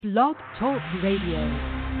Blog Talk Radio.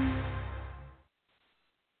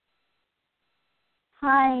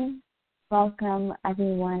 Hi, welcome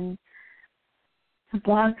everyone to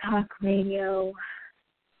Blog Talk Radio.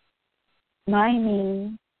 My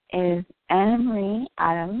name is Anna Marie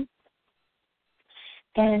Adams,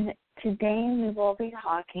 and today we will be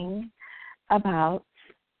talking about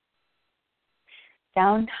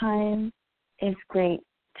downtime is great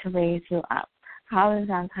to raise you up. How is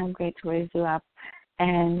downtime great to raise you up,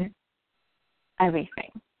 and everything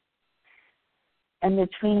in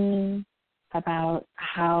between about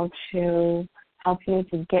how to help you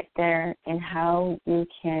to get there and how you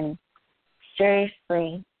can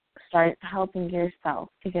seriously start helping yourself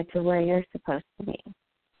to get to where you're supposed to be.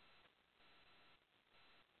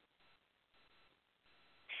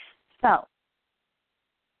 So,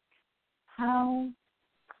 how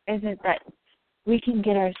is it that we can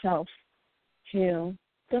get ourselves to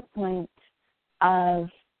the point of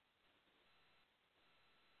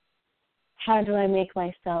how do I make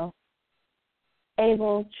myself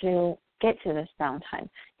able to get to this downtime?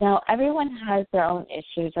 Now, everyone has their own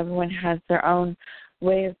issues. Everyone has their own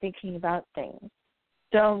way of thinking about things,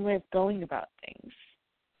 their own way of going about things.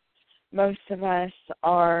 Most of us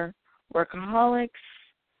are workaholics.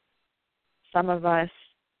 Some of us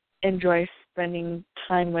enjoy spending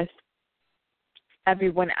time with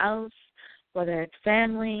everyone else, whether it's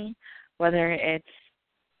family, whether it's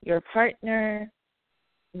your partner,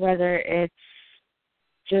 whether it's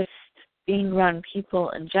just being around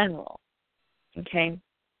people in general, okay?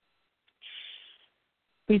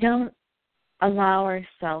 We don't allow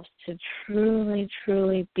ourselves to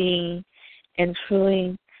truly be and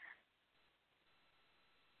truly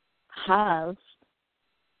have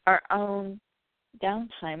our own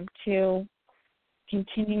downtime to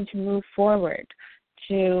continue to move forward,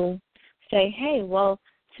 to say, hey, well,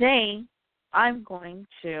 today I'm going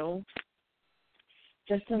to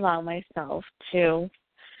just allow myself to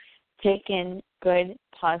take in good,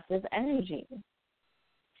 positive energy.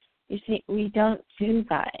 You see, we don't do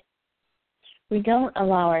that. We don't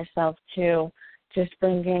allow ourselves to just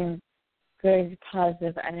bring in good,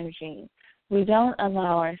 positive energy. We don't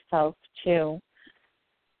allow ourselves to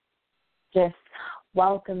just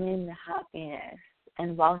welcome in the happiness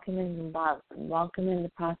and welcome in the love and welcome in the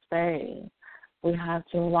prosperity. We have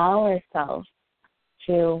to allow ourselves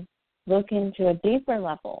to look into a deeper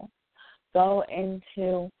level, go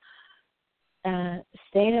into a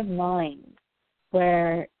state of mind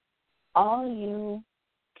where all you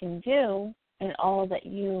can do and all that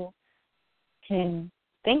you can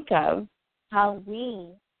think of, how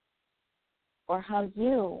you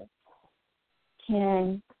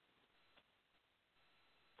can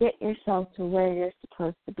get yourself to where you're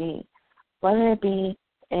supposed to be, whether it be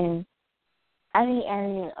in any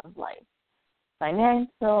area of life,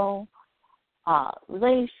 financial,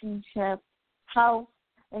 relationship, health,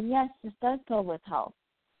 and yes, this does go with health.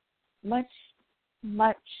 Much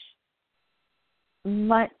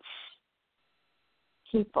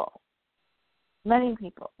people, many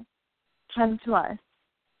people come to us.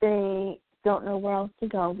 They don't know where else to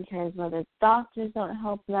go because whether doctors don't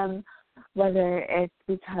help them, whether it's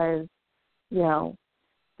because,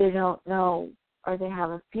 they don't know or they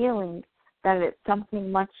have a feeling that it's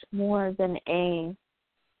something much more than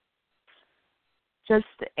just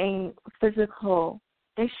a physical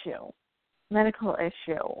issue, medical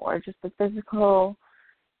issue, or just a physical,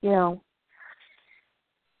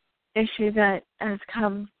 issue that has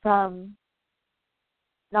come from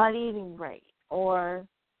not eating right or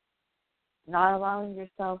not allowing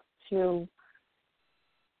yourself to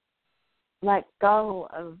let go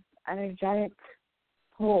of energetic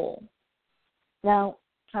pull. Now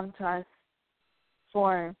come to us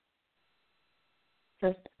for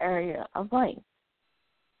this area of life,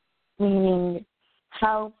 meaning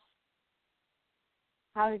how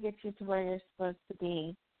to get you to where you're supposed to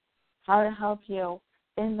be, how to help you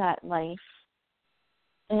in that life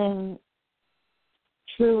and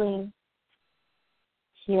truly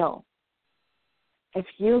heal. If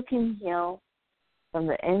you can heal from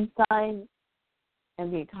the inside and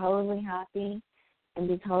be totally happy and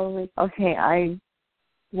be totally, okay, I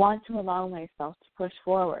want to allow myself to push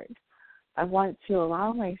forward. I want to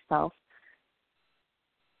allow myself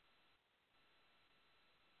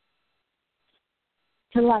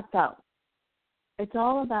to let go. It's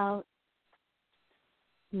all about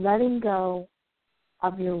letting go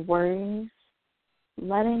of your worries,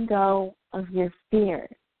 letting go of your fears.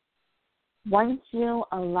 Once you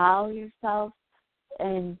allow yourself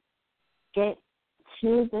and get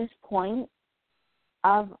to this point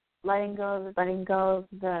of letting go of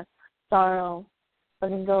the sorrow,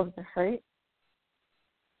 letting go of the hurt,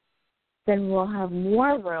 then we'll have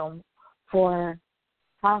more room for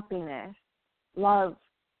happiness, love,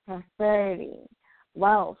 prosperity,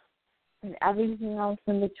 wealth, and everything else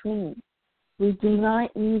in between. We do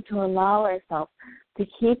not need to allow ourselves to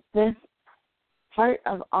keep this part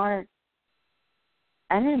of our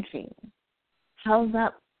energy held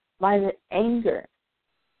up by the anger,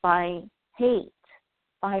 by hate,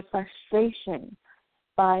 by frustration,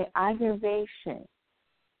 by aggravation,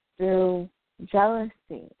 through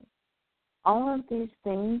jealousy. All of these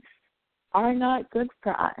things are not good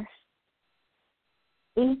for us.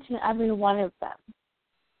 Each and every one of them.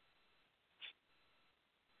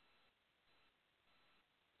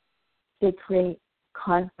 They create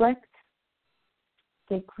conflict.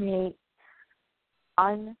 They create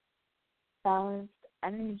unbalanced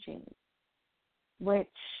energy, which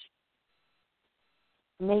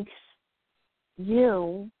makes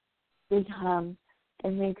you become,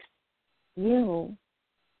 it makes you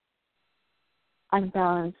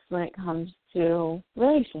unbalanced when it comes to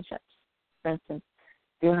relationships. For instance,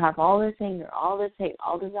 you have all this anger, all this hate,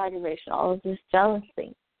 all this aggravation, all of this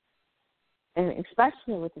jealousy, and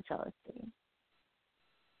especially with the jealousy.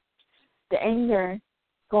 The anger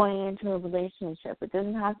going into a relationship, it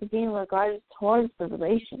doesn't have to be in regards towards the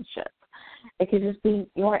relationship. It could just be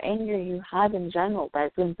your anger you have in general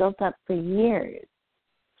that's been built up for years.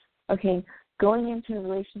 Okay, going into a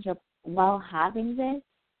relationship while having this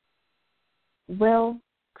will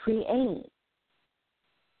create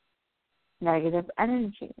negative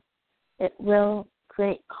energy. It will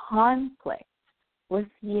create conflict with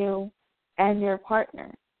you and your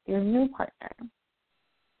partner, your new partner.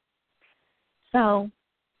 So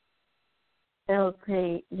it'll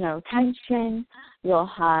create, tension. You'll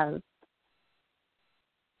have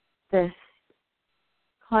this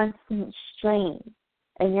constant strain,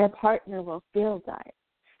 and your partner will feel that.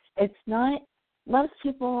 It's not, most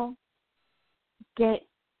people get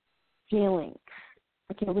feelings.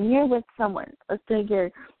 Okay, when you're with someone, let's say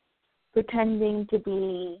you're pretending to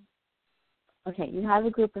be, okay, you have a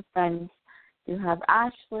group of friends. You have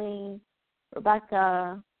Ashley,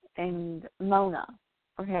 Rebecca, and Mona,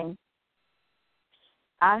 okay?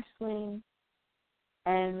 Ashley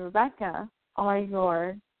and Rebecca are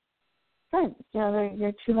your friends. They're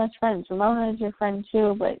your two best friends. Mona is your friend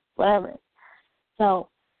too, but whatever. So,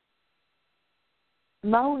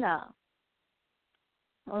 Ramona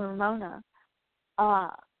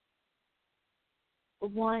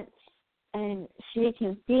wants, and she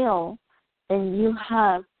can feel, and you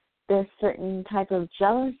have this certain type of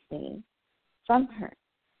jealousy from her.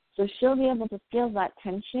 So she'll be able to feel that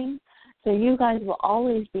tension. So you guys will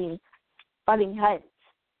always be butting heads.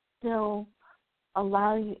 Still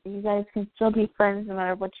allow you guys can still be friends no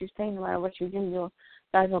matter what you say, no matter what you do. You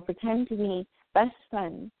guys will pretend to be best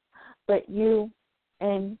friends, but you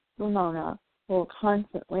and Ramona will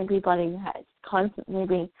constantly be butting heads, constantly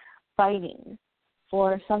be fighting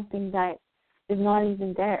for something that is not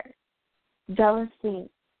even there. Jealousy,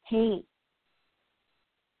 hate,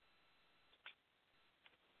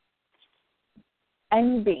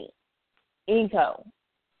 envy, ego,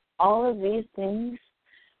 all of these things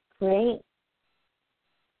create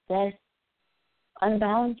this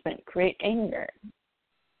unbalancement, create anger.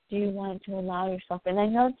 Do you want to allow yourself, and I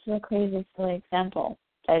know it's a crazy, silly example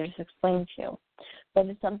that I just explained to you, but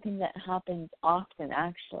it's something that happens often,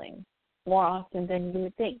 actually, more often than you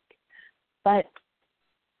would think. But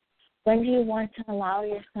when do you want to allow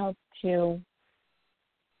yourself to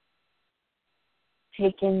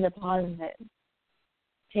take in the positive,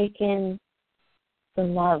 take in the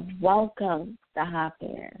love, welcome the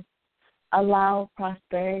happiness, allow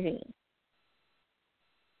prosperity?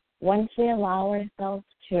 Once we allow ourselves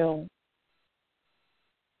to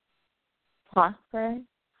prosper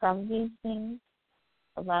from these things,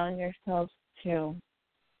 allowing ourselves to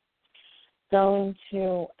go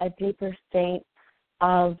into a deeper state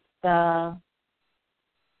of the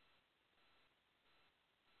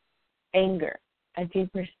anger, a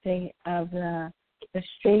deeper state of the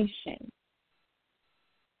frustration,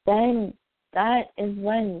 then that is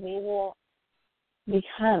when we will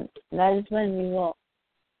become, that is when we will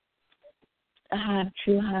have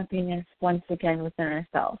true happiness once again within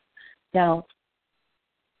ourselves. Now,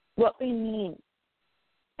 what we need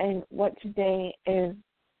and what today is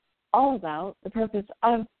all about, the purpose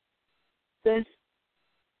of this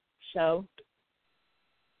show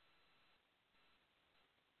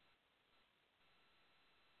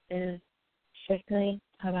is strictly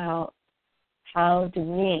about how do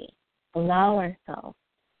we allow ourselves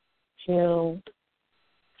to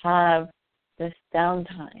have this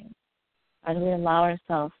downtime. How do we allow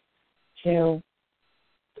ourselves to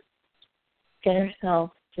get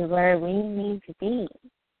ourselves to where we need to be.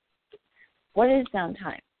 What is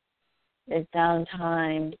downtime? Is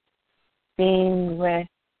downtime being with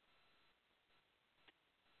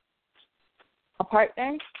a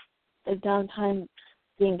partner? Is downtime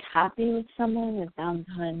being happy with someone? Is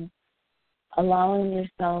downtime allowing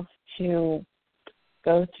yourself to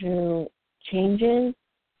go through changes?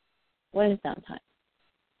 What is downtime?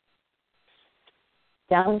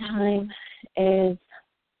 Downtime is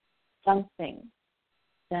something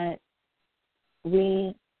that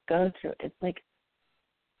we go through. It's like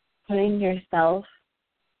putting yourself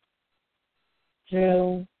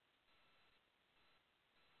through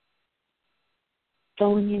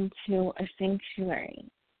going into a sanctuary.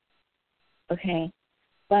 Okay?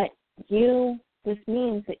 But this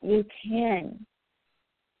means that you can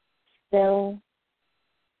still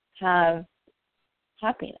have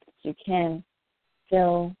happiness. You can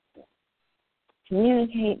still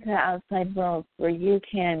communicate to the outside world, where you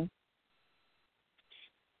can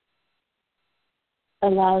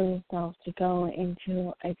allow yourself to go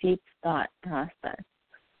into a deep thought process.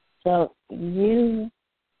 So you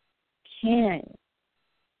can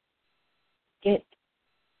get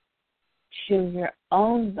to your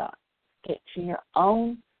own thoughts, get to your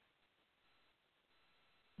own,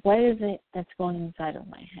 what is it that's going inside of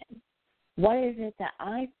my head? What is it that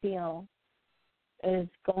I feel is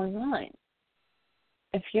going on?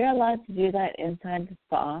 If you're allowed to do that inside the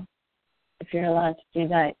spa, if you're allowed to do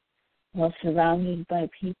that while surrounded by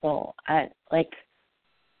people at, like,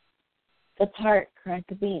 the park or at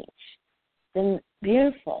the beach, then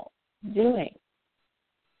beautiful, do it.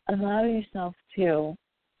 Allow yourself to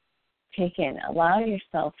take in, allow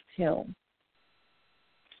yourself to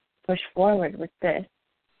push forward with this.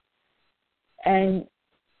 And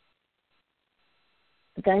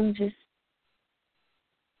then just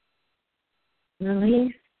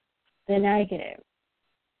release the negative.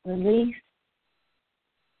 Release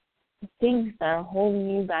the things that are holding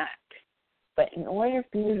you back. But in order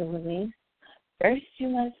for you to release, first you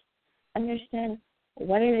must understand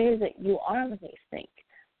what it is that you are releasing.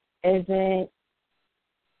 Is it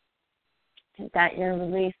that you're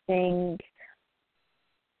releasing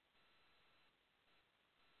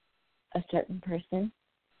a certain person?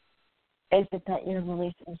 Is it that you're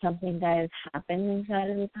releasing something that has happened inside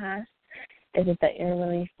of the past? Is it that you're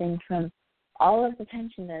releasing from all of the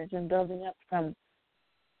tension that has been building up from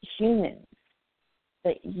humans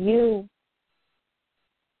that you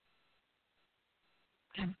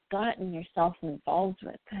have gotten yourself involved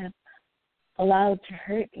with, have allowed to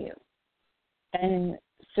hurt you in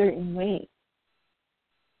certain ways?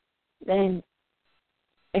 Then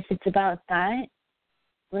if it's about that,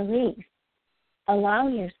 release. Allow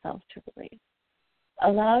yourself to release.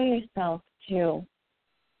 Allow yourself to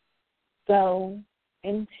go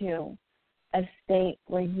into a state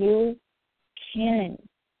where you can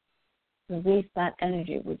release that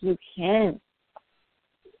energy, where you can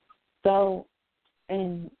go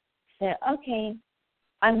and say, okay,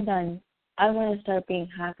 I'm done. I want to start being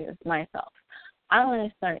happy with myself. I want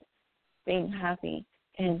to start being happy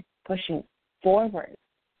and pushing forward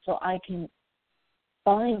so I can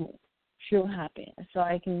find true happiness, so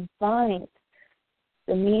I can find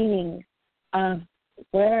the meaning of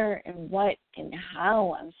where and what and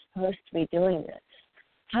how I'm supposed to be doing this.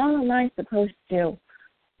 How am I supposed to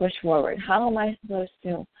push forward? How am I supposed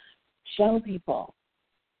to show people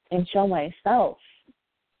and show myself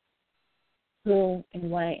who and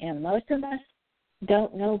what I am? Most of us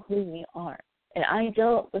don't know who we are. And I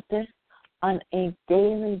deal with this on a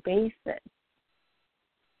daily basis.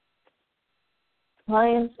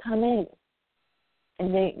 Clients come in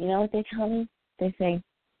and they, you know what they tell me? They say,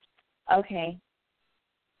 okay,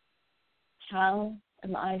 how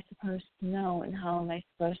am I supposed to know and how am I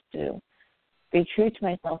supposed to be true to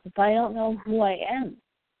myself if I don't know who I am?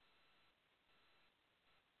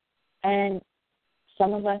 And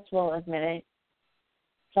some of us will admit it,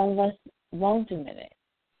 some of us won't admit it,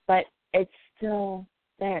 but it's still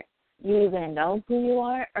there. You either know who you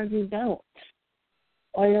are or you don't,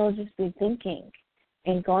 or you'll just be thinking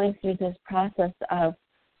and going through this process of,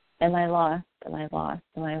 am I lost, am I lost,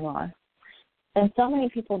 am I lost? And so many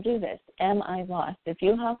people do this, am I lost? If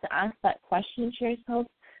you have to ask that question to yourself,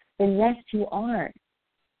 then yes, you are.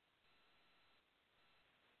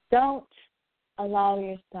 Don't allow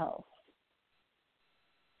yourself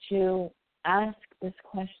to ask this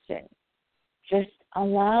question. Just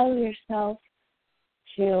allow yourself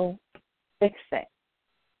to fix it.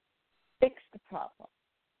 Fix the problem.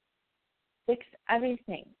 Fix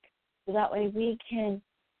everything. So that way we can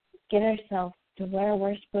get ourselves to where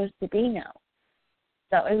we're supposed to be now.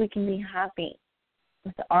 That way we can be happy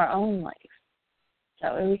with our own life.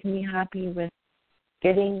 That way we can be happy with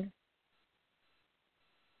getting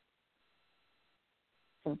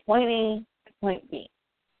from point A to point B.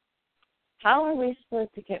 How are we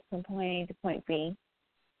supposed to get from point A to point B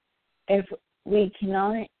if we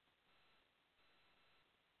cannot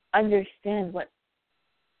understand what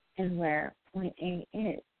and where point A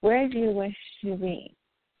is? Where do you wish to be?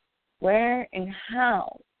 Where and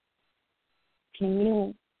how can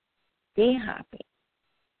you be happy?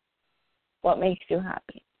 What makes you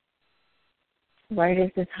happy? Where does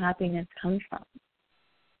this happiness come from?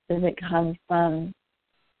 Does it come from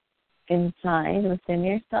inside, within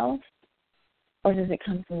yourself? Or does it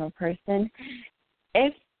come from a person?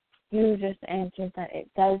 If you just answered that it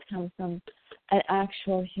does come from an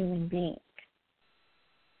actual human being,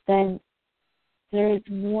 then there is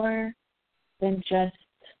more than just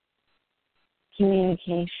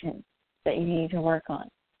communication that you need to work on.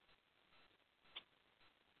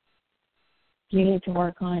 You need to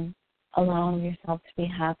work on allowing yourself to be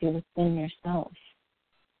happy within yourself.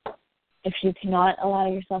 If you cannot allow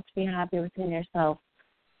yourself to be happy within yourself,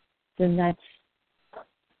 then that's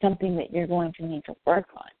something that you're going to need to work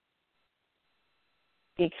on.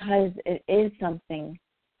 Because it is something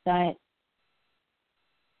that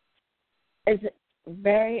is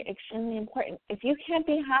very, extremely important. If you can't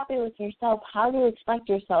be happy with yourself, how do you expect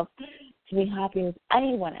yourself to be happy with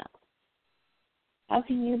anyone else? How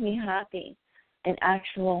can you be happy, an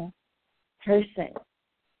actual person,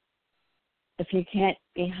 if you can't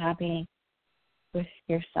be happy with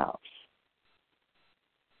yourself?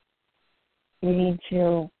 You need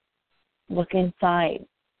to look inside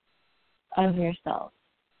of yourself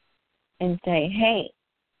and say, hey,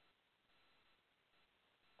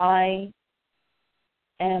 I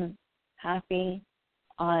am happy.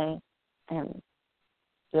 I am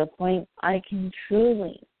to the point I can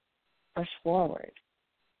truly push forward.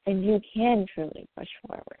 And you can truly push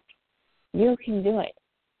forward. You can do it.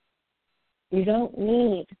 You don't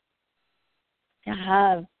need to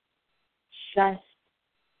have stress,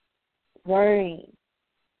 worry,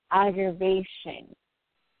 aggravation.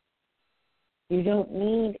 You don't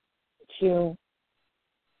need to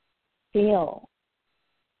feel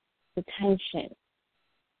the tension.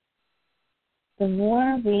 The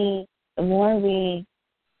more we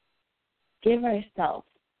give ourselves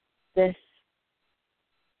this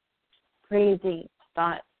crazy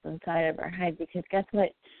thoughts inside of our head, because guess what,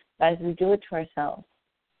 guys, we do it to ourselves.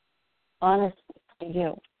 Honestly, we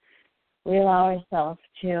do. We allow ourselves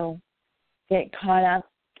to get caught up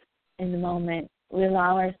in the moment. We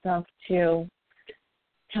allow ourselves to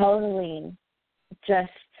totally just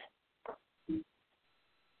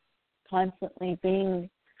constantly being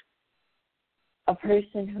a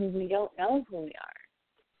person who we don't know who we are.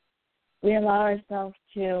 We allow ourselves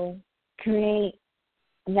to create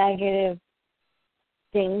negative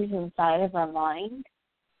things inside of our mind.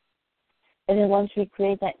 And then once we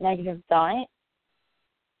create that negative thought,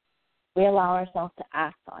 we allow ourselves to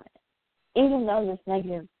act on it. Even though this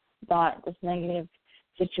negative thought, this negative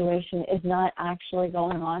situation is not actually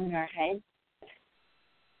going on in our head,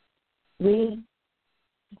 we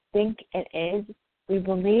think it is, we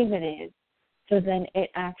believe it is, so then it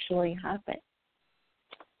actually happens.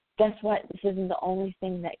 Guess what? This isn't the only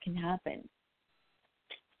thing that can happen.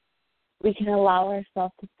 We can allow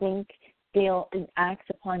ourselves to think, feel, and act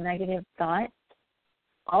upon negative thoughts.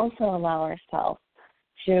 Also allow ourselves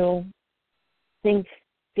to think,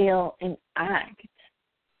 feel, and act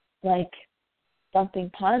like something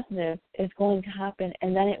positive is going to happen,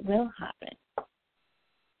 and then it will happen.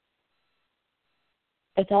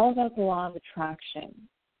 It's all about the law of attraction.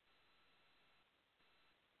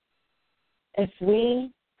 If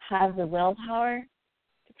we have the willpower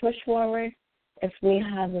to push forward, if we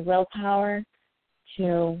have the willpower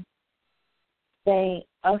to say,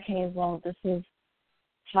 okay, well, this is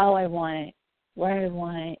how I want it, where I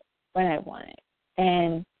want it, when I want it,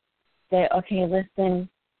 and say, okay, listen,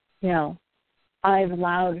 I've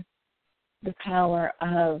allowed the power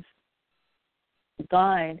of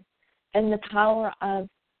God and the power of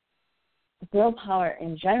willpower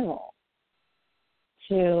in general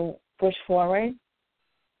to push forward,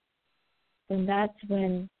 then that's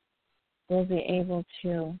when we'll be able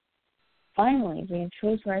to finally be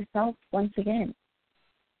true to ourselves once again.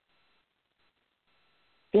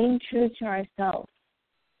 Being true to ourselves,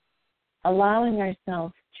 allowing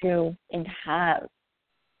ourselves to and have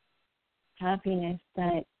happiness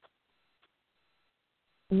that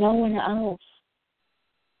no one else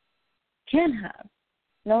can have.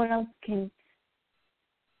 No one else can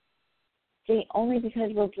see, only because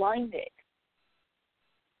we're blinded.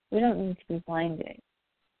 We don't need to be blinded.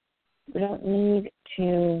 We don't need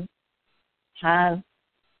to have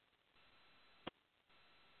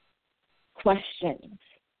questions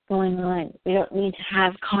going on. We don't need to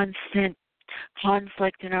have constant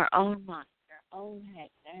conflict in our own mind, our own head,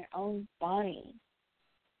 our own body.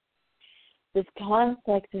 This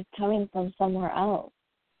conflict is coming from somewhere else.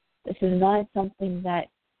 This is not something that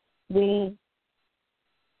we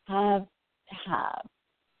have to have.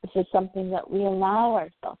 This is something that we allow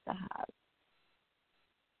ourselves to have.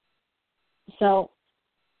 So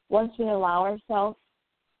once we allow ourselves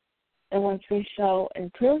and once we show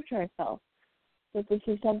and prove to ourselves that this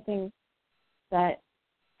is something that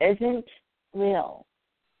isn't real,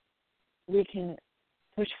 we can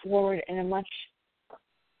push forward in a much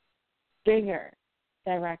bigger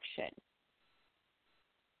direction.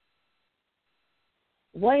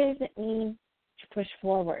 What does it mean to push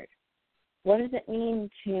forward? What does it mean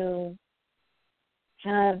to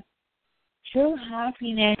have true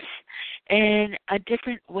happiness in a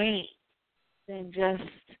different way than just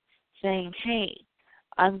saying, hey,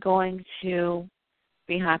 I'm going to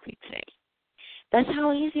be happy today? That's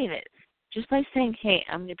how easy it is. Just by saying, hey,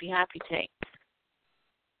 I'm going to be happy today,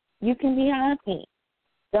 you can be happy.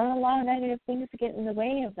 Don't allow negative things to get in the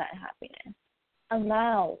way of that happiness.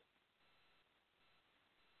 Allow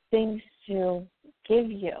things to give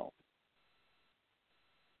you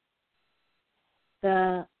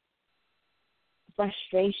the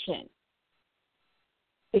frustration,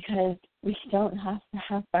 because we don't have to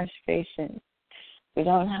have frustration. We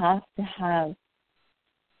don't have to have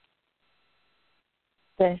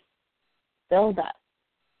this build-up.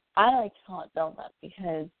 I like to call it build-up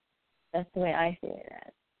because that's the way I see it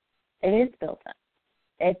as. It is build-up.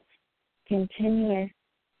 It's continuous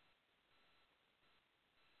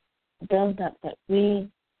build-up that we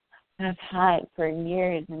have had for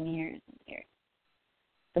years and years and years.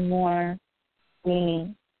 The more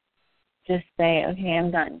we just say, okay,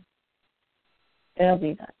 I'm done, it'll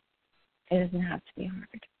be done. It doesn't have to be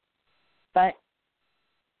hard. But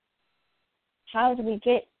how do we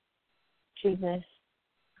get to this?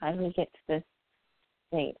 How do we get to this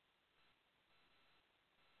state?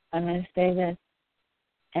 I'm going to say this,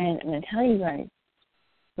 and I'm going to tell you guys,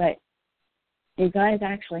 but you guys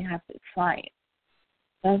actually have to try it.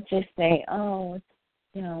 Don't just say, oh,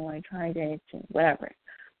 I tried it, and whatever.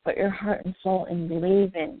 Put your heart and soul and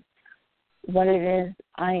believe in what it is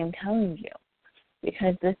I am telling you,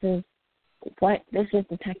 because this is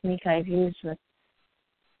the technique I've used with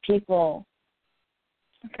people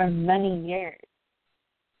for many years.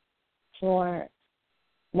 For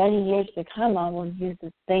many years to come, I will use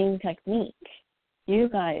the same technique. You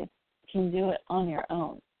guys can do it on your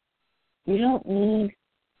own. You don't need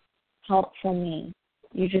help from me.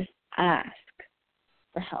 You just ask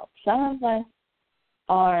for help. Some of us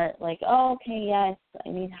are like, oh, okay, yes, I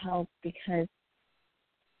need help because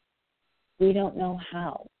we don't know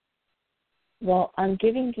how. Well, I'm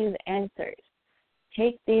giving you the answers.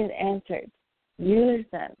 Take these answers. Use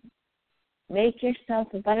them. Make yourself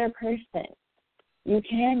a better person. You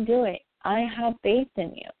can do it. I have faith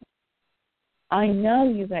in you. I know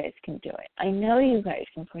you guys can do it. I know you guys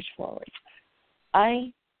can push forward.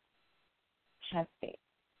 I have faith.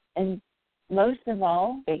 And most of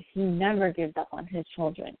all, faith. He never gives up on his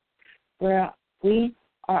children. We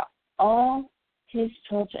are all his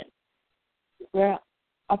children. We're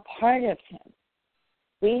a part of him.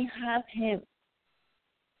 We have him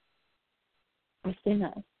within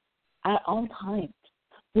us at all times.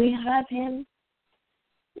 We have him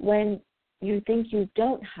when you think you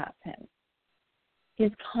don't have him.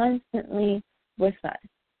 He's constantly with us,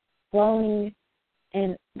 flowing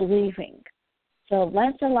and believing. So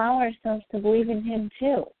let's allow ourselves to believe in him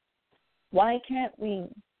too. Why can't we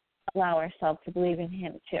allow ourselves to believe in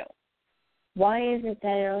him too? Why is it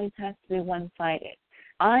that it always has to be one-sided?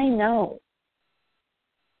 I know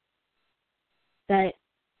that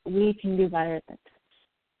we can do better than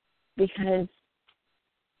this because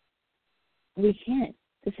we can.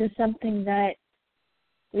 This is something that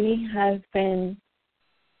we have been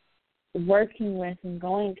working with and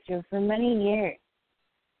going through for many years.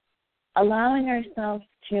 Allowing ourselves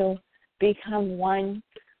to become one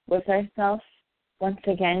with ourselves once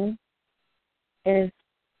again is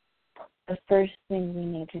the first thing we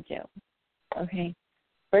need to do. Okay?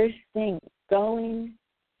 First thing, going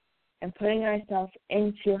and putting ourselves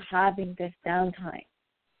into having this downtime.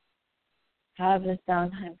 Have this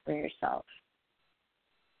downtime for yourself.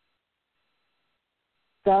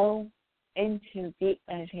 Go into deep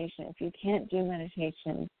meditation. If you can't do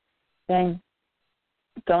meditation, then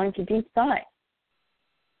go into deep thought.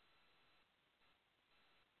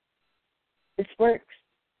 This works.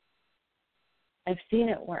 I've seen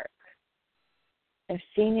it work. I've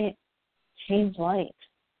seen it change lives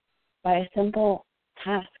by a simple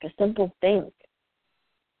task, a simple thing.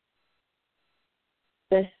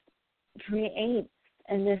 This creates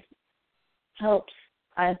and this helps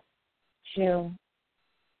us to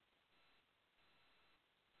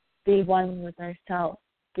be one with ourselves,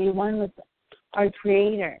 be one with our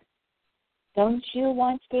Creator. Don't you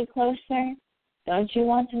want to be closer? Don't you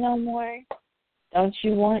want to know more? Don't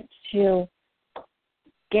you want to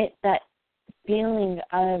get that feeling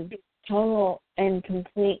of total and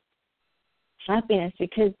complete happiness?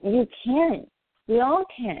 Because you can. We all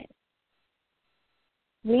can.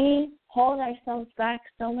 We hold ourselves back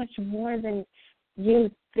so much more than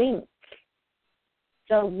you think.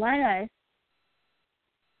 So let us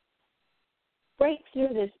break through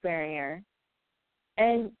this barrier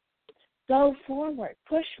and go forward,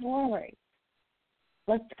 push forward.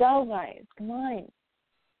 Let's go, guys. Come on.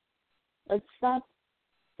 Let's stop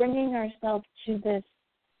bringing ourselves to this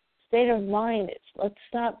state of mind. Let's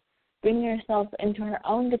stop bringing ourselves into our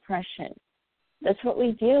own depression. That's what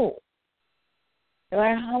we do. No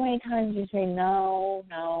matter how many times you say, no,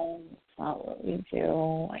 it's not what we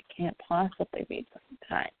do. I can't possibly be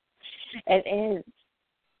that. It is.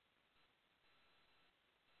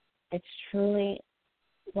 It's truly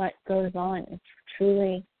what goes on. It's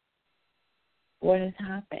truly what has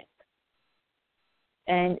happened.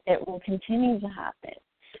 And it will continue to happen.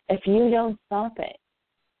 If you don't stop it,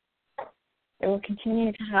 it will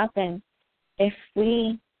continue to happen if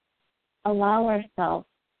we allow ourselves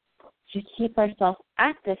to keep ourselves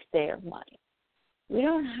at this state of mind. We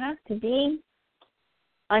don't have to be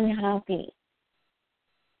unhappy.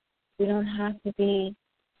 We don't have to be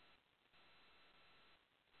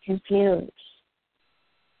confused,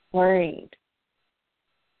 worried,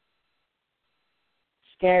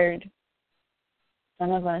 scared.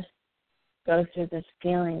 Some of us go through this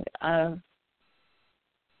feeling of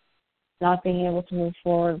not being able to move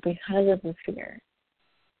forward because of the fear,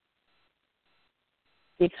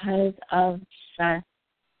 because of stress.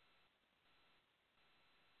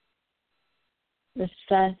 The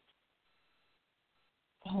stress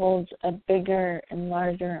holds a bigger and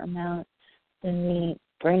larger amount than we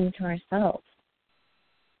bring to ourselves.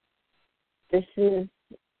 This is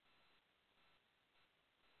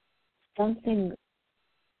something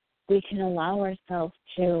we can allow ourselves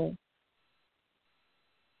to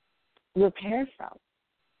repair from.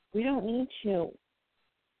 We don't need to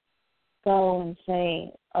go and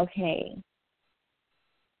say, okay,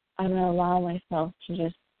 I'm going to allow myself to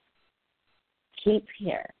just keep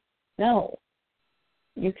here. No.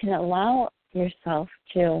 You can allow yourself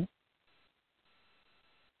to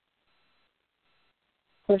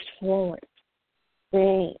push forward,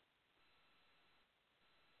 say,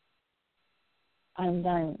 I'm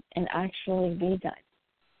done, and actually be done.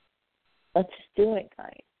 Let's do it,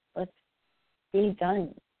 guys. Let's be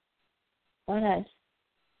done. Let us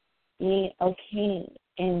be okay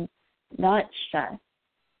and not stressed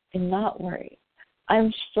and not worried.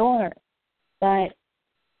 I'm sure that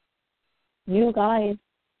you guys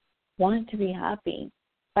want to be happy,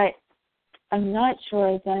 but I'm not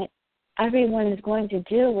sure that everyone is going to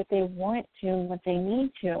do what they want to and what they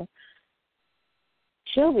need to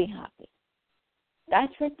be happy.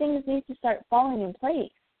 That's where things need to start falling in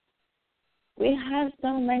place. We have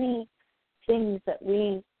so many things that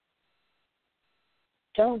we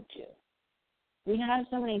don't do. We have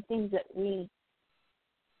so many things that we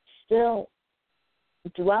still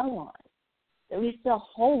dwell on, that we still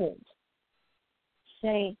hold.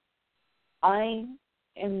 Say, I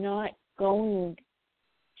am not going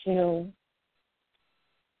to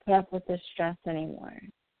put up with the stress anymore.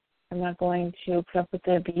 I'm not going to put up with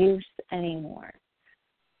the abuse anymore.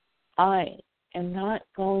 I am not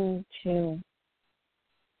going to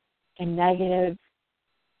be a negative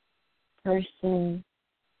person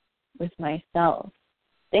with myself.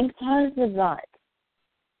 Think positive thoughts.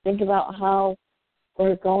 Think about how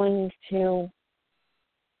we're going to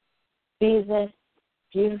be this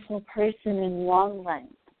beautiful person in long run.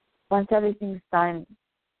 Once everything's done,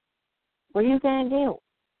 what are you going to do?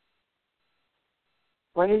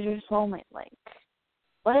 What is your soulmate like?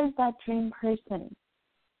 What is that dream person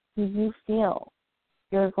who you feel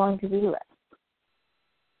you're going to be with?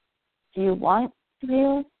 Do you want to be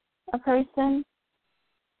with a person?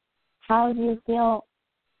 How do you feel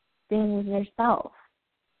being with yourself?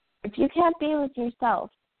 If you can't be with yourself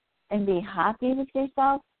and be happy with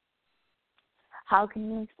yourself, how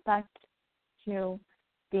can you expect to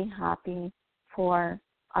be happy for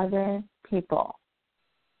other people?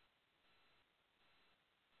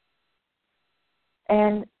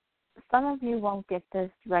 And some of you won't get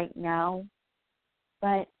this right now,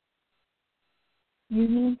 but you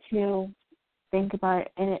need to think about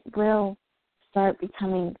it, and it will start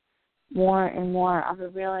becoming more and more of a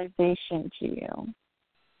realization to you.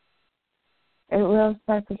 It will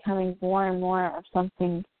start becoming more and more of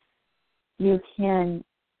something you can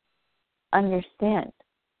understand.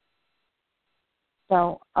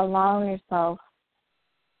 So allow yourself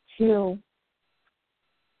to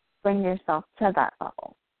bring yourself to that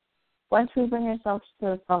level. Once we bring ourselves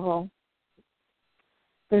to this level,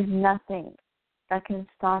 there's nothing that can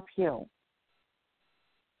stop you.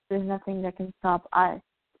 There's nothing that can stop us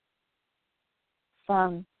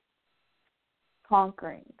from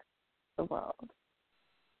conquering the world.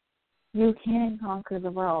 You can conquer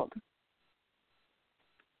the world.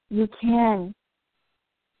 You can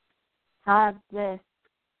have this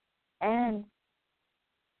and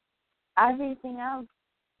everything else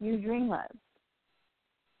you dream of.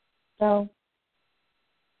 So,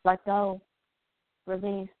 let go,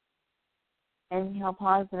 release, inhale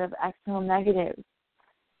positive, exhale negative,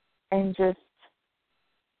 and just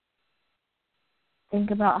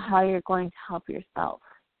think about how you're going to help yourself.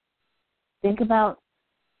 Think about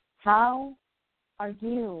how are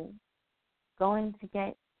you going to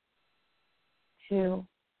get to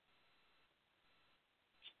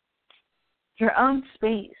your own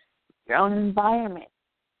space, your own environment.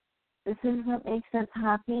 This is what makes us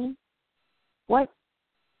happy. What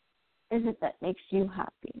is it that makes you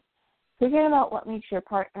happy? Forget about what makes your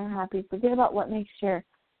partner happy. Forget about what makes your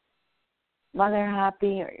mother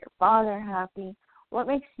happy or your father happy. What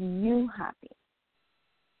makes you happy?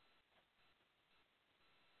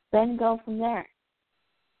 Then go from there.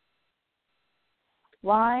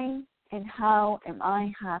 Why and how am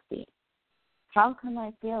I happy? How can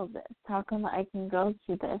I feel this? How come I can go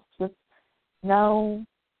through this with no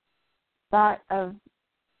thought of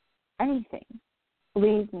anything?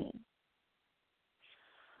 Believe me,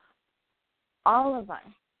 all of us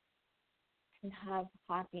can have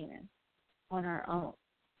happiness on our own.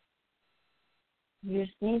 You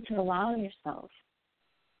just need to allow yourself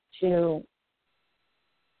to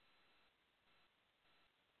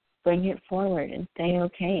bring it forward and say,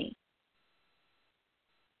 okay.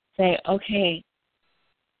 Say, okay,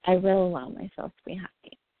 I will allow myself to be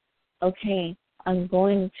happy. Okay, I'm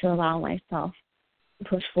going to allow myself to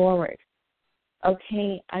push forward.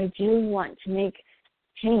 Okay, I do want to make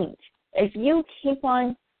change. If you keep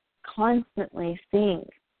on constantly seeing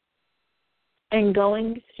and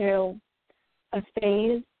going through a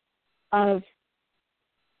phase of,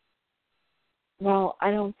 well,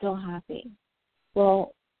 I don't feel happy.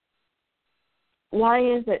 Well, why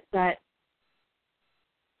is it that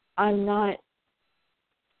I'm not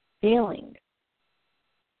feeling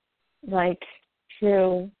like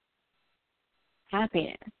true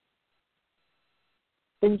happiness?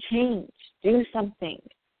 Then change. Do something.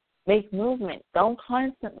 Make movement. Don't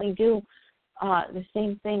constantly do the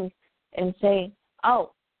same thing and say,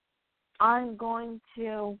 oh, I'm going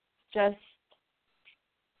to just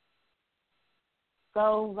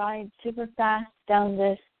go ride super fast down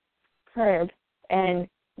this curb, and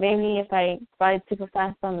maybe if I ride super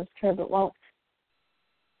fast on this curb, it won't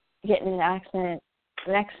get in an accident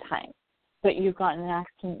next time. But you've gotten in an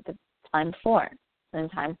accident the time before, and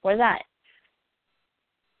the time before that.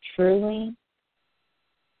 Truly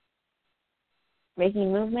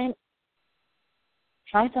making movement,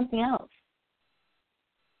 try something else.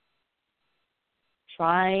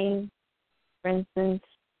 Try, for instance,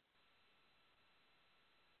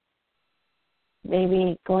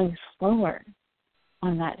 maybe going slower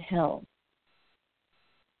on that hill.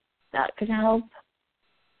 That could help.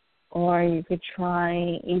 Or you could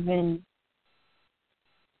try even,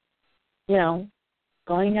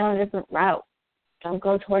 going down a different route. Don't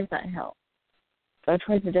go towards that hill. Go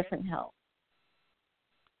towards a different hill.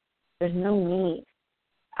 There's no need,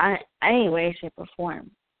 any way, shape, or form,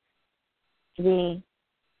 to be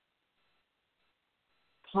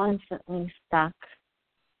constantly stuck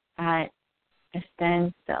at a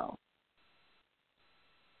standstill.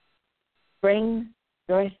 Bring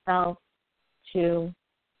yourself to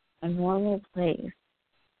a normal place,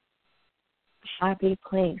 a happy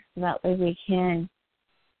place, so that way we can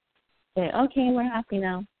say, okay, we're happy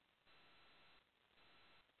now.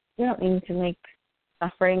 You don't need to make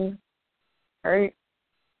suffering hurt.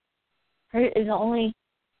 Hurt is only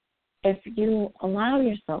if you allow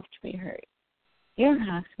yourself to be hurt. You don't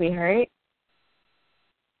have to be hurt.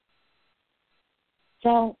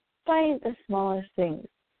 So find the smallest things.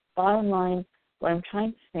 Bottom line, what I'm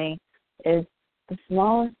trying to say is the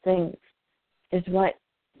smallest things is what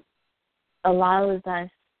allows us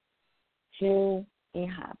to be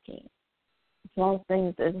happy. The smallest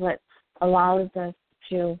things is what allows us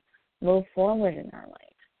to move forward in our life.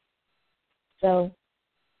 So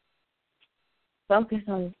focus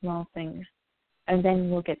on the small things, and then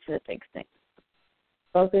we'll get to the big things.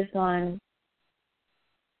 Focus on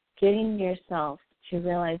getting yourself to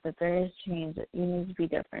realize that there is change, that you need to be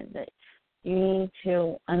different, that you need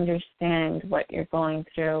to understand what you're going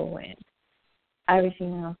through and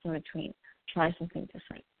everything else in between. Try something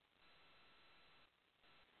different.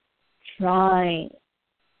 Try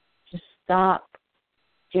to stop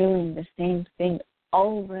doing the same thing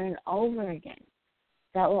over and over again.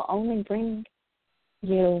 That will only bring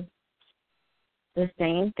you the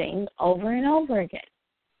same thing over and over again.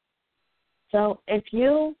 So if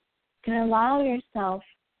you can allow yourself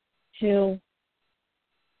to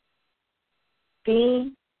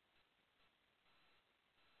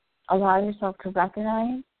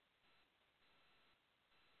recognize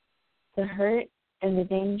the hurt and the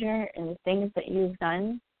danger and the things that you've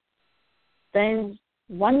done, then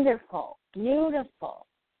wonderful, beautiful.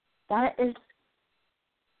 That is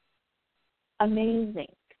amazing.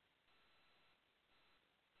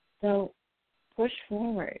 So push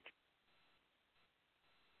forward.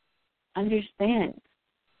 Understand.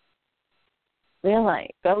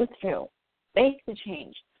 Realize. Go through. Make the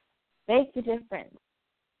change. Make the difference.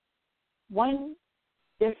 One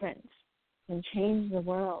difference can change the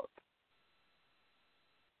world.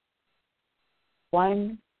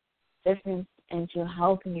 One difference into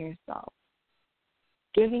helping yourself.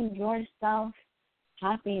 Giving yourself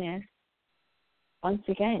happiness once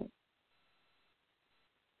again.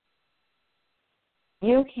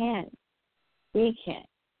 You can. We can.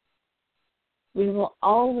 We will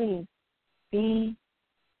always be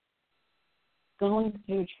going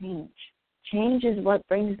through change. Change is what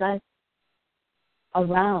brings us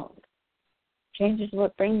around. Change is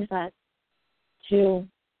what brings us to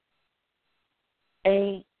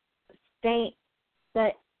a state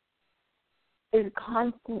that is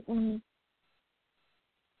constantly,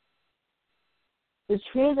 the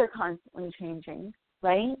trees are constantly changing,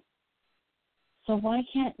 right? So why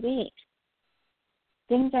can't we?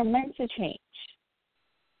 Things are meant to change.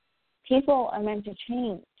 People are meant to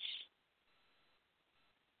change.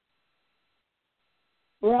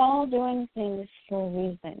 We're all doing things for a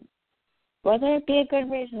reason. Whether it be a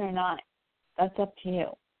good reason or not, that's up to you.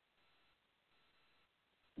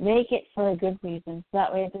 Make it for a good reason, so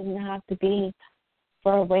that way it doesn't have to be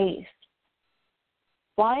for a waste.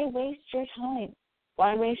 Why waste your time?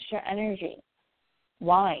 Why waste your energy?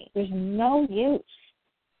 Why? There's no use.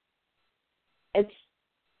 It's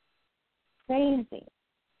crazy.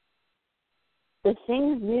 The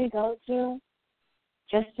things we go through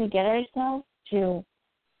just to get ourselves to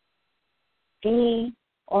be,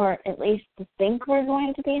 or at least to think we're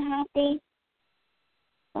going to be happy,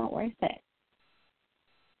 it's not worth it.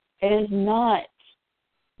 It is not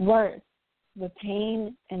worth the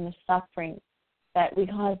pain and the suffering that we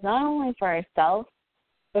cause not only for ourselves,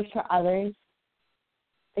 but for others.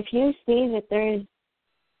 If you see that there is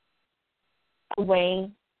a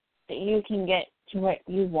way that you can get to what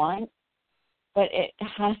you want, but it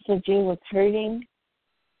has to do with hurting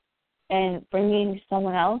and bringing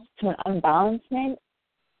someone else to an unbalancement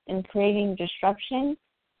and creating disruption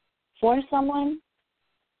for someone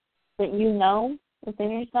that you know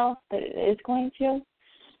within yourself that it is going to,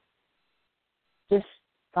 just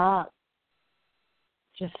stop.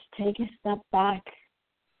 Just take a step back.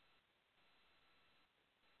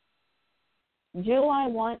 Do I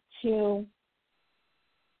want to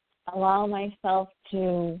allow myself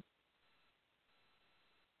to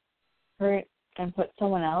hurt and put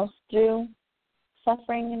someone else through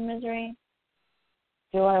suffering and misery?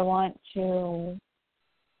 Do I want to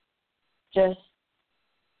just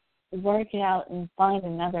work it out and find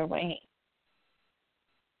another way?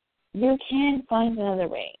 You can find another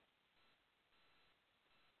way.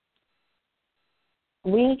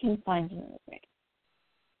 We can find another way.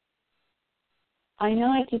 I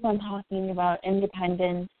know I keep on talking about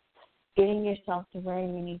independence, getting yourself to where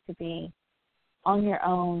you need to be on your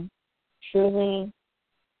own, truly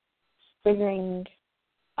figuring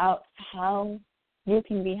out how you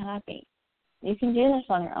can be happy. You can do this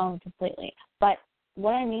on your own completely. But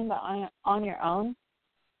what I mean by on your own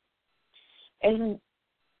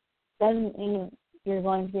doesn't mean you're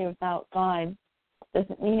going to be without God.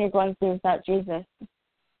 Doesn't mean you're going to be without Jesus.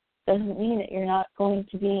 Doesn't mean that you're not going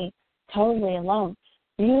to be totally alone.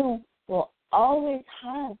 You will always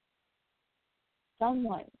have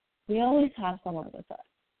someone. We always have someone with us,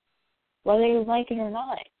 whether you like it or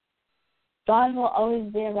not. God will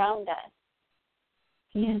always be around us.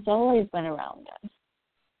 He has always been around us.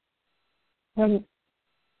 From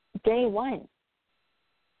day one.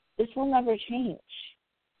 This will never change.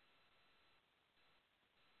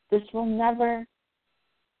 This will never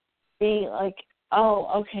be like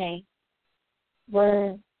oh, okay,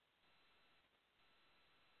 we're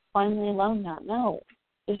finally alone now. No.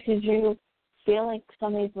 Just because you feel like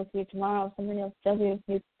somebody's with you tomorrow, somebody else still be with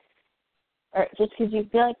you, or just because you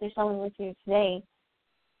feel like there's someone with you today,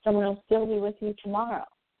 someone will still be with you tomorrow.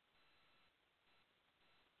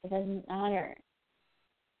 It doesn't matter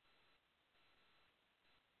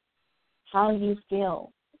how you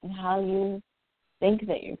feel and how you think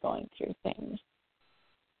that you're going through things.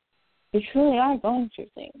 You truly are going through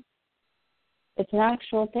things. It's an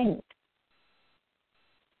actual thing.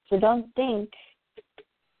 So don't think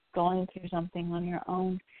going through something on your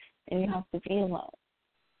own and you have to be alone.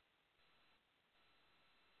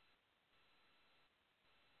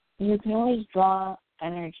 You can always draw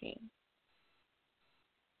energy.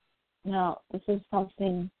 Now, this is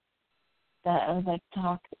something that I would like to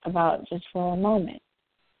talk about just for a moment.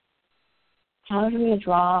 How do we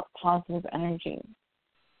draw positive energy?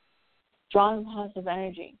 Drawing positive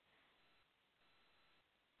energy.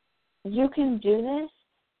 You can do this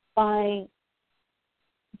by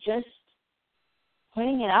just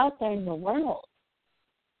putting it out there in the world.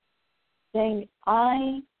 Saying,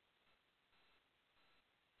 I'm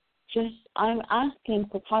asking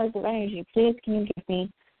for positive energy. Please can you give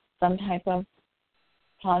me some type of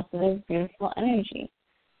positive, beautiful energy?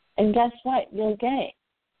 And guess what? You'll get it.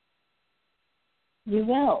 You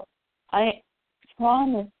will. I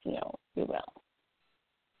promise you will.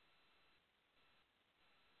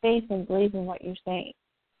 Faith and believe in what you're saying.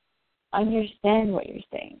 Understand what you're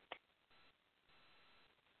saying.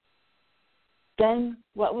 Then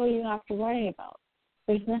what will you have to worry about?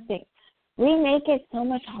 There's nothing. We make it so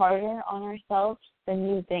much harder on ourselves than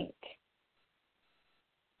you think.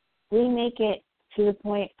 We make it to the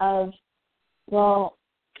point of, well,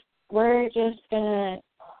 we're just going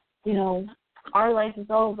to, our life is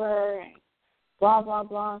over, and blah, blah,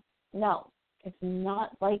 blah. No, it's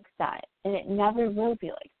not like that, and it never will be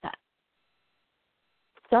like that.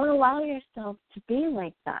 Don't allow yourself to be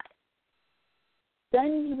like that.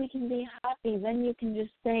 Then we can be happy. Then you can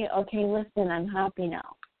just say, okay, listen, I'm happy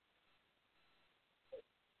now.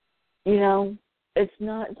 It's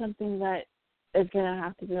not something that is going to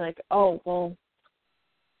have to be like, oh, well,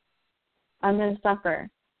 I'm going to suffer.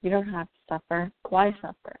 You don't have to suffer. Why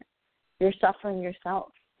suffer? You're suffering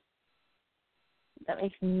yourself. That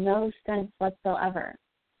makes no sense whatsoever.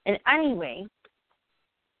 And anyway,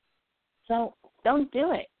 so don't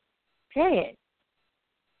do it. Period.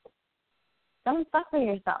 Don't suffer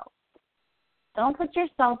yourself. Don't put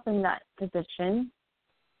yourself in that position.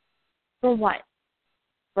 For what?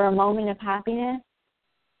 For a moment of happiness?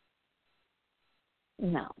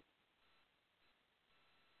 No.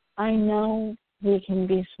 I know we can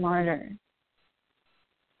be smarter.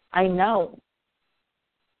 I know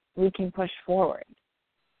we can push forward.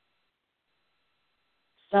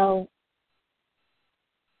 So,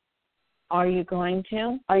 are you going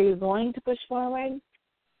to? Are you going to push forward?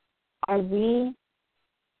 Are we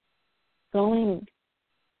going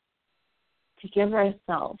to give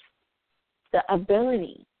ourselves the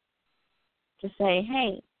ability to say,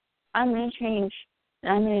 hey, I'm going to change,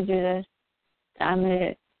 and I'm going to do this, and I'm going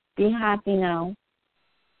to be happy now?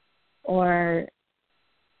 Or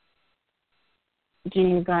do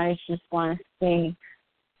you guys just want to stay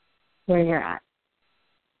where you're at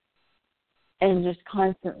and just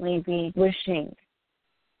constantly be wishing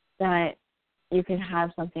that you could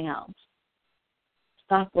have something else?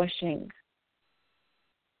 Stop wishing.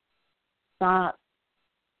 Stop.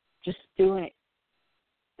 Just do it.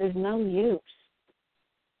 There's no use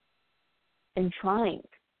in trying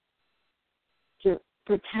to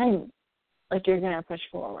pretend like you're going to push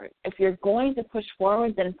forward. If you're going to push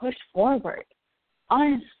forward, then push forward.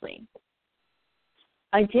 Honestly.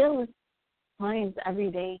 I deal with clients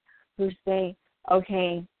every day who say,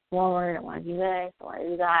 okay, forward, I want to do this, I want to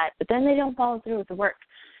do that, but then they don't follow through with the work.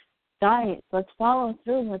 Guys, let's follow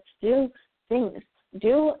through. Let's do things.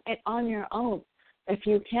 Do it on your own. If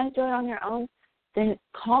you can't do it on your own, then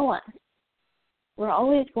call us. We're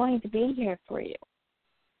always going to be here for you.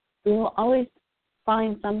 We will always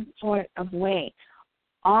find some sort of way.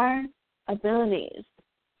 Our abilities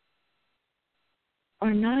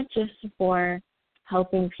are not just for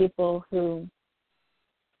helping people who,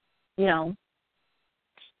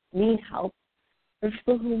 need help, but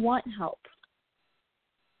people who want help.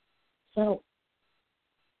 So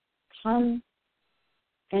come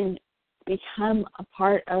and become a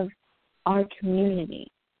part of our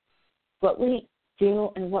community. What we do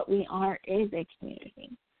and what we are is a community.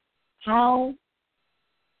 How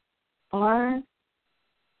our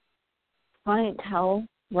clientele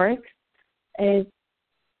works is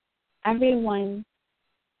everyone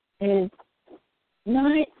is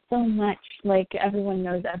not so much like everyone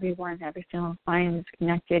knows everyone, every single client is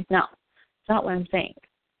connected. No, it's not what I'm saying.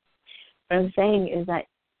 What I'm saying is that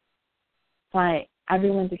by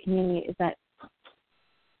everyone's a community is that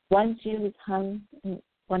once you become,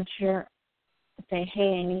 once you're, say,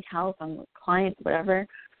 hey, I need help, I'm a client, whatever,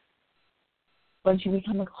 once you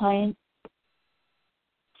become a client,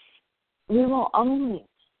 we will always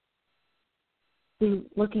be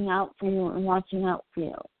looking out for you and watching out for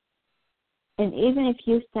you. And even if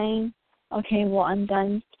you say, okay, well, I'm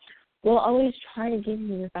done, we'll always try to give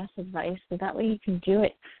you the best advice so that way you can do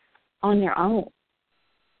it on your own.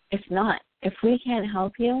 If not, if we can't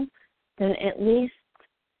help you, then at least,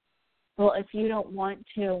 well, if you don't want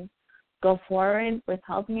to go forward with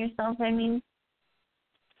helping yourself,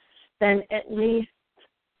 then at least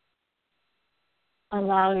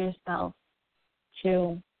allow yourself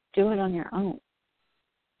to do it on your own.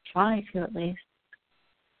 Try to, at least.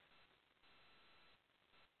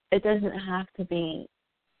 It doesn't have to be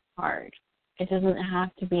hard. It doesn't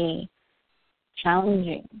have to be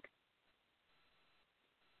challenging.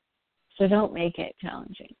 So don't make it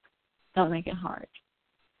challenging. Don't make it hard.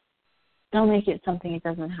 Don't make it something it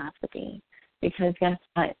doesn't have to be. Because guess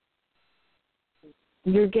what?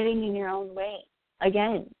 You're getting in your own way.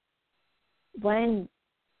 Again, when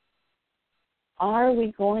are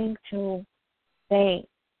we going to say,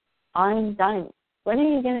 I'm done? When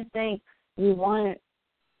are you going to say you want to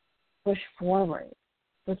push forward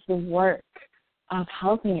with the work of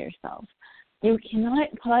helping yourself? You cannot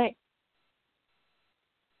put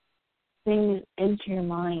things into your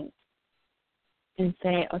mind and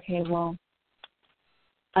say, okay, well,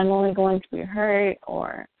 I'm only going to be hurt,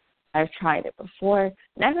 or I've tried it before.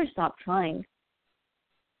 Never stop trying.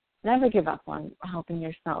 Never give up on helping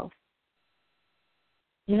yourself.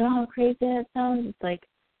 You know how crazy that sounds? It's like,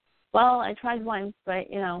 well, I tried once, but,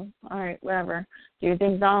 all right, whatever. Do you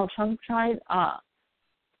think Donald Trump tried?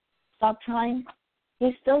 Stop trying?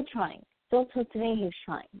 He's still trying. Still till today he's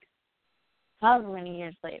trying. However many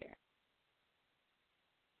years later.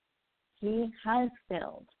 He has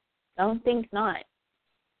failed. Don't think not.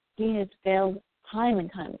 He has failed time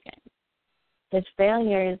and time again. His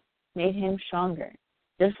failures made him stronger.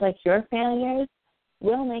 Just like your failures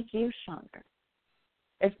will make you stronger,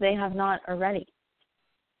 if they have not already.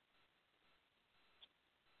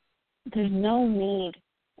 There's no need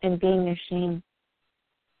in being ashamed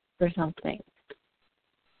for something.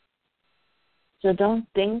 So don't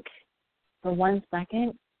think for 1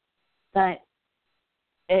 second that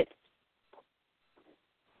it's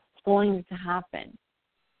going to happen.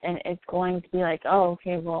 And it's going to be like, oh,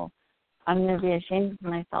 okay, well, I'm going to be ashamed of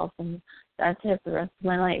myself, and that's it for the rest of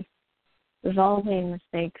my life. We've all made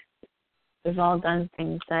mistakes. We've all done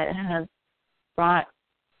things that have brought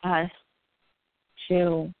us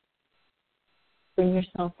to bring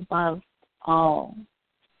yourself above all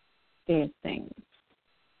these things.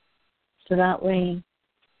 So that way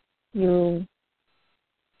you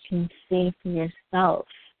can see for yourself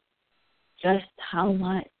just how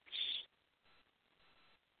much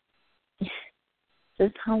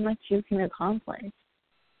you can accomplish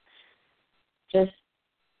just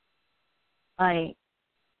by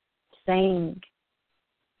saying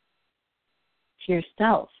to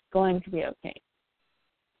yourself, going to be okay.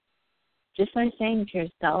 Just by saying to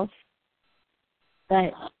yourself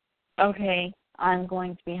that, okay, I'm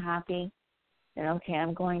going to be happy, and okay,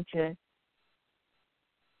 I'm going to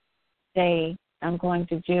say, I'm going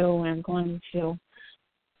to do, and I'm going to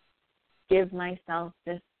give myself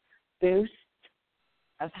this boost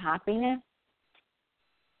of happiness,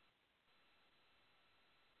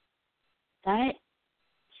 that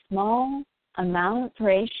small amount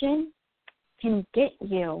duration can get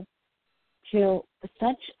you to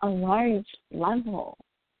such a large level.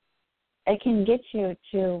 It can get you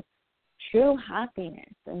to true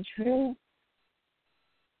happiness and true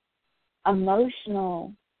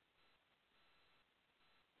emotional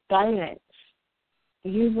guidance.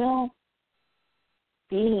 You will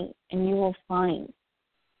be and you will find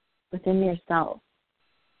within yourself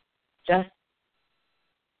just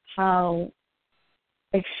how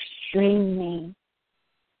extremely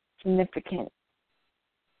significant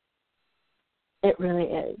it really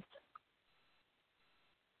is.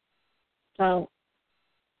 So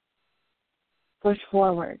push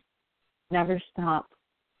forward. Never stop.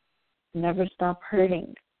 Never stop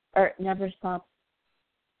hurting, or never stop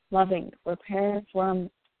loving. Repair from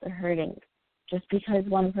the hurting. Just because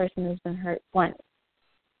one person has been hurt once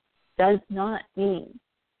does not mean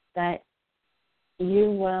that you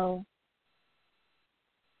will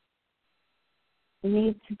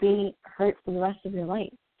need to be hurt for the rest of your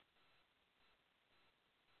life.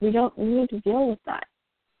 We don't need to deal with that.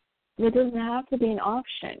 It doesn't have to be an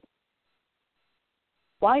option.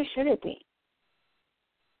 Why should it be?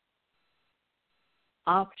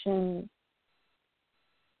 Options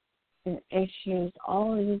and issues,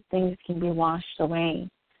 all of these things can be washed away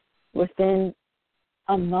within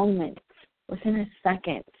a moment, within a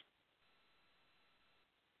second.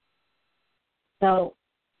 So,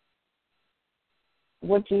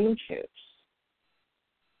 what do you choose?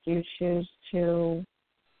 Do you choose to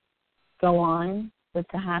go on with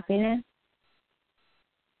the happiness?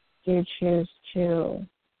 Do you choose to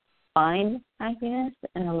find happiness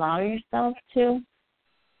and allow yourself to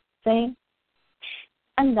say,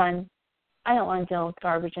 I'm done. I don't want to deal with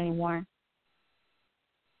garbage anymore.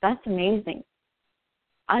 That's amazing.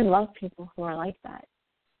 I love people who are like that.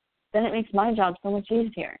 Then it makes my job so much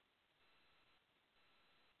easier.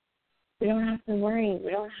 We don't have to worry.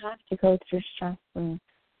 We don't have to go through stress and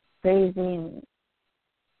crazy. And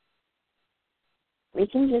we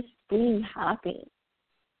can just be happy.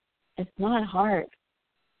 It's not hard.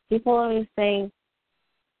 People always say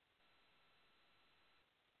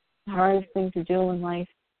the hardest thing to do in life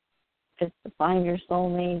is to find your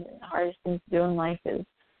soulmate. The hardest thing to do in life is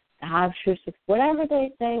to have true success. Whatever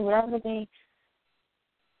they say, whatever they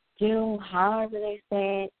do, however they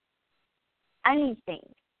say it, anything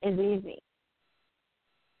is easy.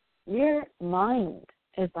 Your mind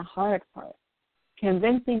is the hard part.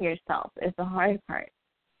 Convincing yourself is the hard part.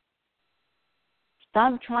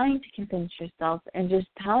 Stop trying to convince yourself and just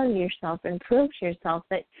tell yourself and prove to yourself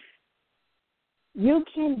that you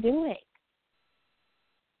can do it.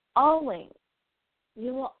 Always.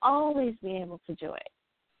 You will always be able to do it.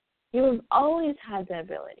 You have always had the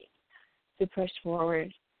ability to push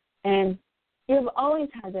forward. And you have always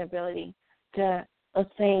had the ability to,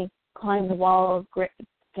 let's say, climb the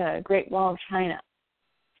Great Wall of China.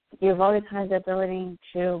 You've always had the ability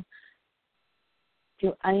to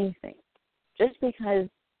do anything. Just because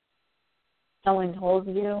someone told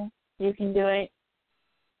you you can do it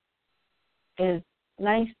is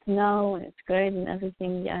nice to know and it's good and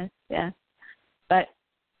everything, yes. But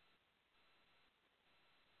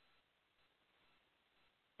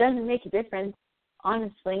it doesn't make a difference,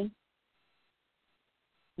 honestly.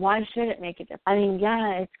 Why should it make a difference? I mean,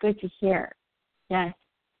 yeah, it's good to hear, yes.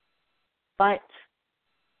 But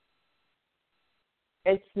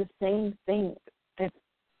it's the same thing.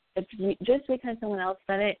 Just because someone else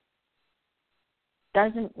said it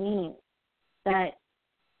doesn't mean that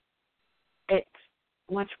it's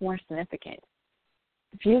much more significant.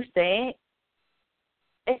 If you say it,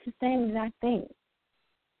 it's the same exact thing.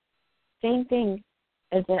 Same thing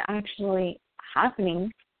as it actually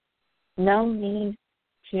happening. No need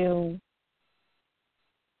to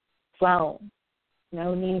dwell.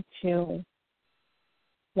 No need to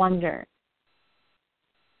wonder,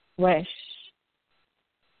 wish,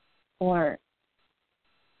 or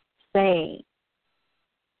say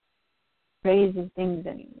crazy things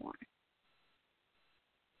anymore.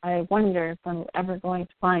 I wonder if I'm ever going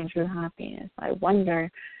to find true happiness. I wonder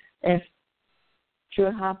if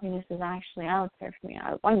true happiness is actually out there for me.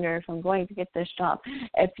 I wonder if I'm going to get this job.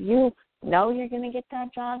 If you know you're going to get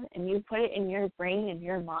that job and you put it in your brain and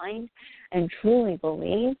your mind and truly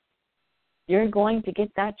believe you're going to get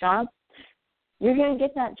that job, you're going to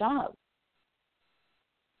get that job.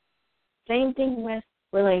 Same thing with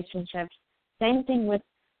relationships. Same thing with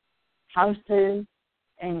houses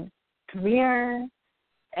and career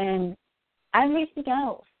and everything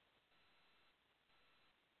else.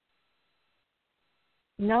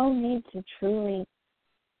 No need to truly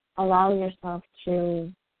allow yourself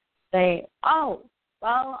to say, oh,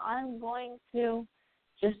 well, I'm going to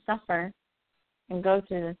just suffer and go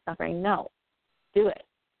through this suffering. No, do it.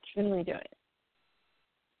 Truly do it.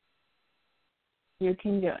 You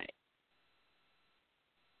can do it.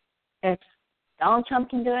 If Donald Trump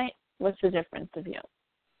can do it, what's the difference of you?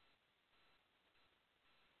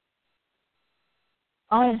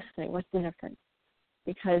 Honestly, what's the difference?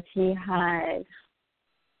 Because he had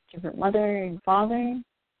different mother and father?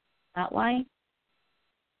 That why?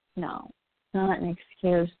 No, it's not an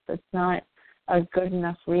excuse. That's not a good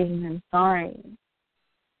enough reason. I'm sorry.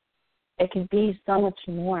 It can be so much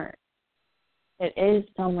more. It is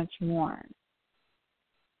so much more.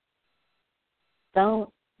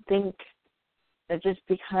 Don't think that just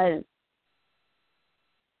because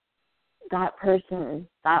that person is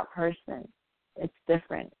that person, it's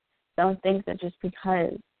different. Don't think that just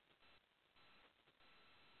because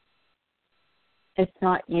it's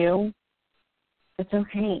not you, it's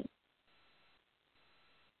okay.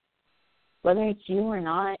 Whether it's you or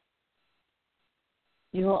not,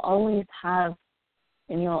 you will always have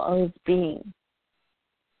and you'll always be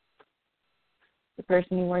the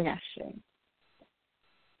person you were yesterday.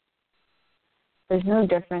 There's no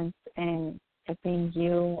difference in it being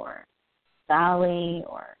you or Sally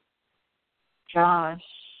or Josh.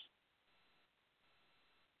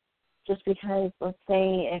 Just because, let's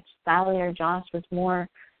say, if Sally or Josh was more,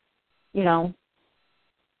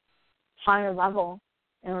 higher level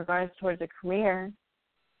in regards towards a career,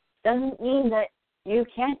 doesn't mean that you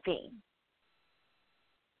can't be.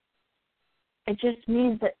 It just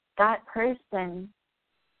means that that person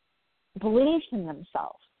believes in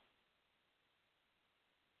themselves.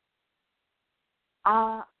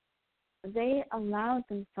 They allowed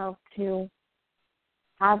themselves to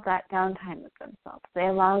have that downtime with themselves. They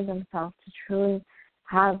allowed themselves to truly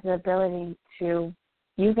have the ability to,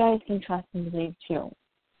 you guys can trust and believe too.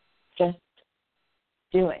 Just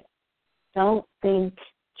do it. Don't think,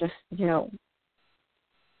 just do.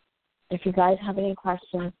 If you guys have any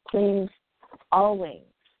questions, please, always,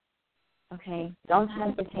 okay, don't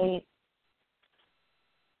hesitate.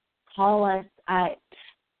 Call us at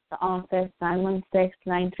the office,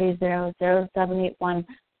 916-930-0781.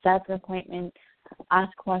 Set an appointment,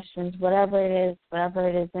 ask questions, whatever it is, whatever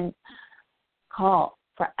it isn't, call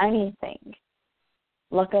for anything.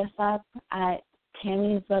 Look us up at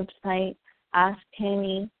Tammy's website,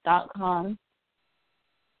 asktammy.com,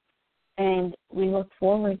 and we look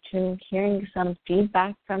forward to hearing some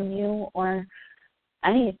feedback from you or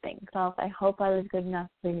anything. So I hope I was good enough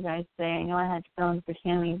for you guys today. I know I had to fill in for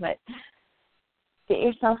Tammy, but get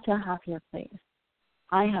yourself to a happier place.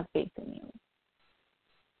 I have faith in you.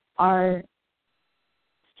 Our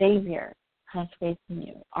Savior has faith in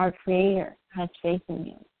you. Our Creator has faith in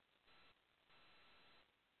you.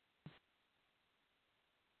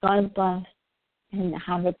 God bless and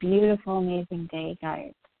have a beautiful, amazing day,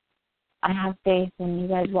 guys. I have faith and you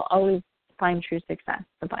guys will always find true success.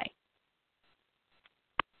 Bye-bye.